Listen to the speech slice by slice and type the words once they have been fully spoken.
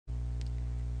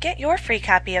Get your free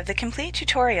copy of the complete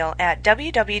tutorial at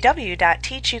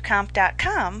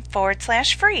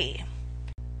www.teachucomp.com/free.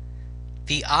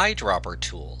 The Eyedropper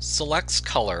tool selects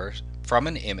color from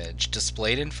an image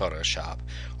displayed in Photoshop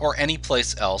or any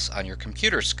place else on your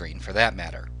computer screen for that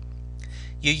matter.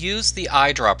 You use the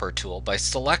Eyedropper tool by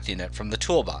selecting it from the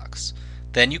toolbox.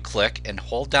 Then you click and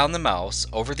hold down the mouse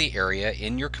over the area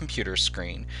in your computer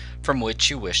screen from which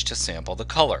you wish to sample the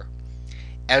color.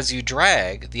 As you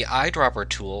drag the Eyedropper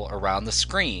tool around the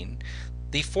screen,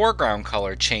 the foreground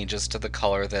color changes to the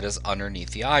color that is underneath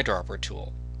the Eyedropper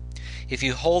tool. If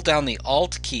you hold down the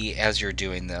Alt key as you're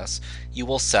doing this, you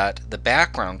will set the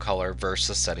background color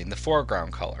versus setting the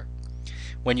foreground color.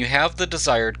 When you have the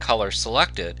desired color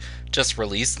selected, just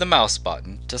release the mouse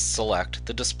button to select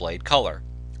the displayed color.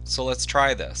 So let's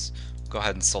try this. Go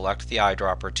ahead and select the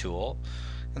Eyedropper tool,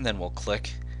 and then we'll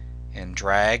click and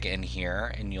drag in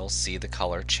here, and you'll see the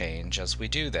color change as we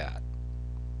do that.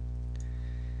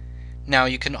 Now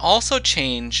you can also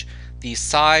change the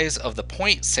size of the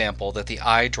point sample that the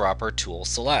Eyedropper tool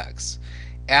selects.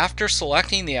 After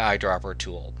selecting the Eyedropper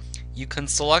tool, you can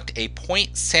select a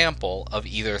point sample of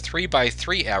either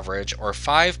 3x3 average or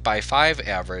 5x5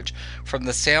 average from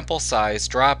the sample size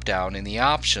drop-down in the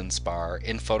options bar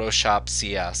in Photoshop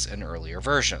CS and earlier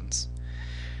versions.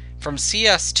 From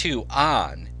CS2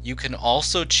 on, you can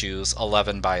also choose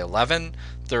 11x11,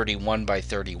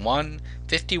 31x31,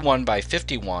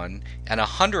 51x51, and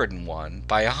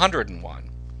 101x101.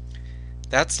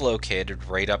 That's located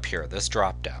right up here, this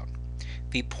drop-down.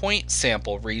 The point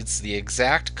sample reads the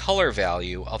exact color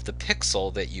value of the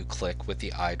pixel that you click with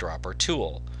the Eyedropper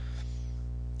tool.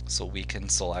 So we can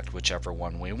select whichever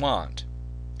one we want.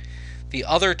 The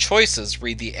other choices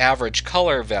read the average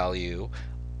color value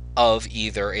of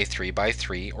either a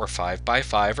 3x3 or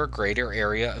 5x5 or greater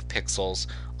area of pixels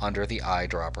under the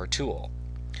Eyedropper tool.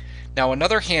 Now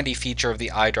another handy feature of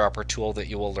the Eyedropper tool that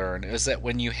you will learn is that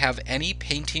when you have any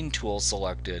painting tool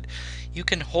selected, you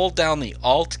can hold down the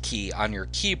Alt key on your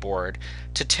keyboard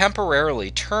to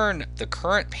temporarily turn the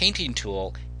current painting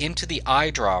tool into the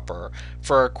eyedropper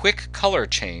for a quick color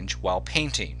change while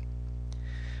painting.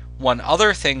 One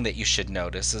other thing that you should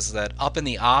notice is that up in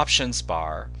the options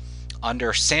bar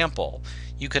under Sample,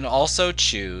 you can also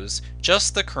choose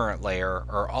just the current layer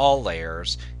or all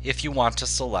layers if you want to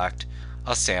select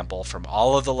a sample from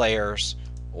all of the layers,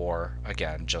 or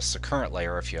again just the current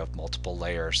layer if you have multiple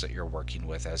layers that you're working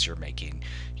with as you're making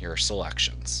your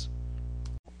selections.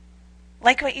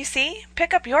 Like what you see?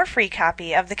 Pick up your free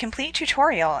copy of the complete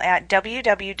tutorial at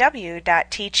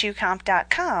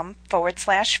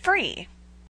www.teachucomp.com/free.